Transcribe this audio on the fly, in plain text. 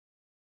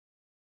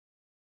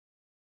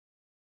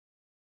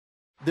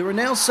There are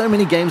now so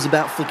many games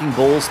about flicking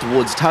balls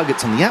towards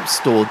targets on the App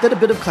Store that a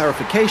bit of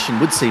clarification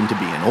would seem to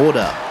be in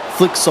order.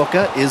 Flick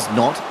Soccer is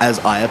not, as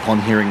I,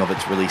 upon hearing of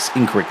its release,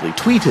 incorrectly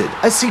tweeted,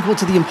 a sequel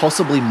to the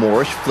impossibly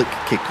Moorish Flick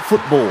Kick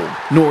Football,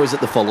 nor is it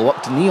the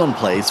follow-up to Neon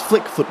Play's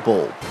Flick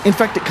Football. In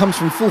fact, it comes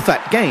from Full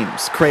Fat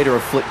Games, creator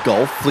of Flick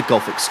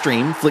Golf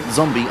Extreme, Flick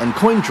Zombie and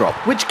Coin Drop,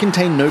 which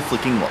contain no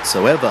flicking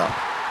whatsoever.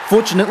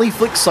 Fortunately,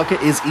 Flick Soccer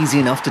is easy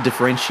enough to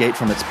differentiate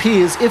from its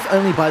peers, if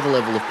only by the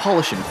level of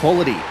polish and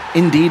quality.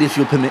 Indeed, if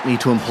you'll permit me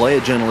to employ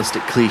a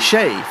journalistic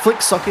cliché,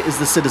 Flick Soccer is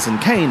the Citizen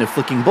Kane of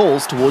flicking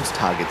balls towards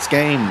targets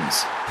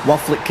games. While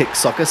Flick Kick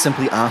Soccer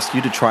simply asks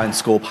you to try and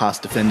score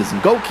past defenders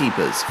and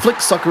goalkeepers,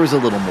 Flick Soccer is a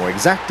little more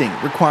exacting,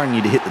 requiring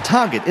you to hit the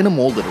target in a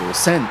more literal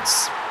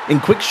sense. In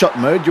quick shot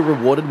mode, you're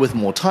rewarded with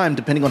more time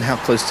depending on how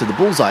close to the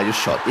bullseye your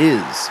shot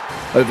is.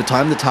 Over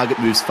time, the target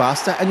moves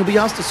faster and you'll be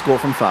asked to score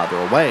from farther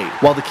away,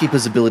 while the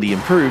keeper's ability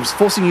improves,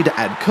 forcing you to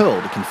add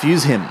curl to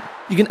confuse him.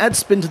 You can add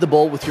spin to the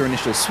ball with your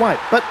initial swipe,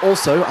 but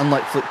also,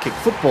 unlike Flick Kick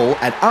Football,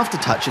 add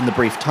aftertouch in the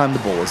brief time the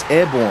ball is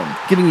airborne,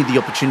 giving you the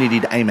opportunity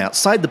to aim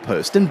outside the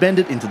post and bend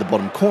it into the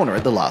bottom corner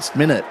at the last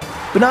minute.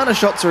 Banana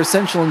shots are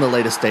essential in the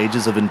later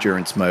stages of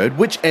endurance mode,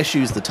 which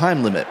eschews the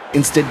time limit,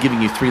 instead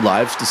giving you 3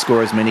 lives to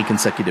score as many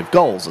consecutive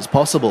goals as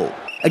possible.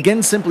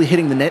 Again, simply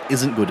hitting the net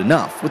isn't good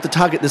enough, with the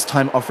target this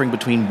time offering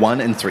between 1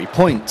 and 3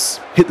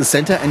 points. Hit the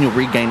centre and you'll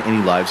regain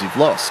any lives you've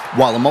lost,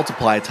 while a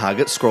multiplier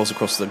target scrolls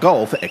across the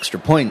goal for extra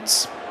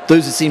points.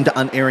 Those who seem to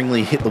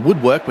unerringly hit the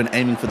woodwork when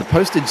aiming for the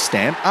postage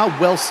stamp are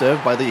well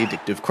served by the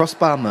addictive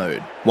crossbar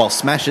mode, while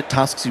Smash It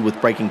tasks you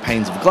with breaking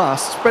panes of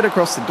glass spread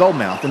across the goal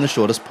mouth in the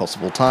shortest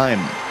possible time.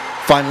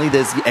 Finally,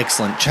 there's the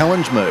excellent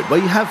challenge mode,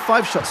 where you have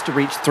 5 shots to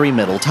reach 3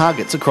 metal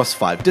targets across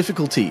 5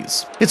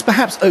 difficulties. It's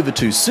perhaps over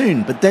too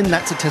soon, but then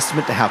that's a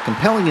testament to how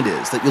compelling it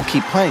is that you'll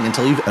keep playing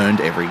until you've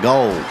earned every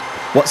gold.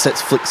 What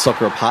sets Flick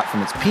Soccer apart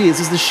from its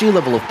peers is the sheer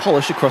level of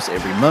polish across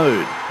every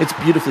mode. It's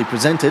beautifully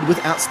presented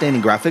with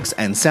outstanding graphics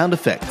and sound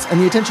effects, and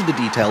the attention to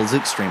detail is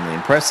extremely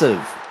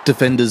impressive.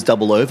 Defenders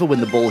double over when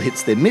the ball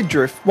hits their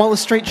midriff, while a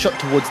straight shot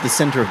towards the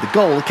centre of the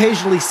goal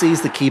occasionally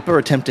sees the keeper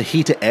attempt a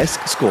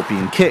heater-esque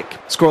scorpion kick.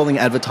 Scrolling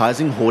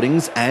advertising,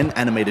 hoardings, and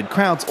animated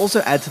crowds also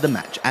add to the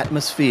match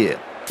atmosphere.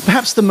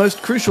 Perhaps the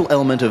most crucial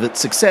element of its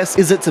success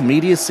is its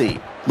immediacy.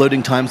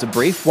 Loading times are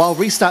brief, while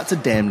restarts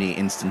are damn near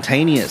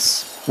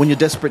instantaneous. When you're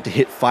desperate to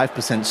hit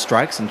 5%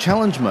 strikes in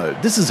challenge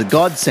mode, this is a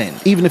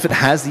godsend, even if it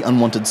has the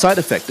unwanted side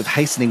effect of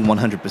hastening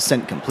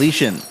 100%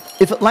 completion.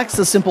 If it lacks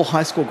the simple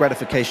high-score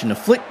gratification of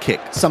Flick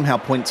Kick, somehow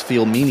points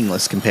feel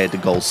meaningless compared to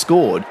goals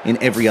scored.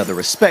 In every other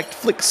respect,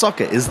 Flick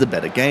Soccer is the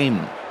better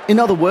game. In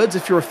other words,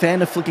 if you're a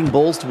fan of flicking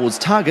balls towards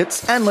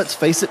targets, and let's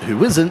face it,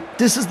 who isn't,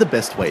 this is the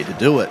best way to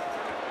do it.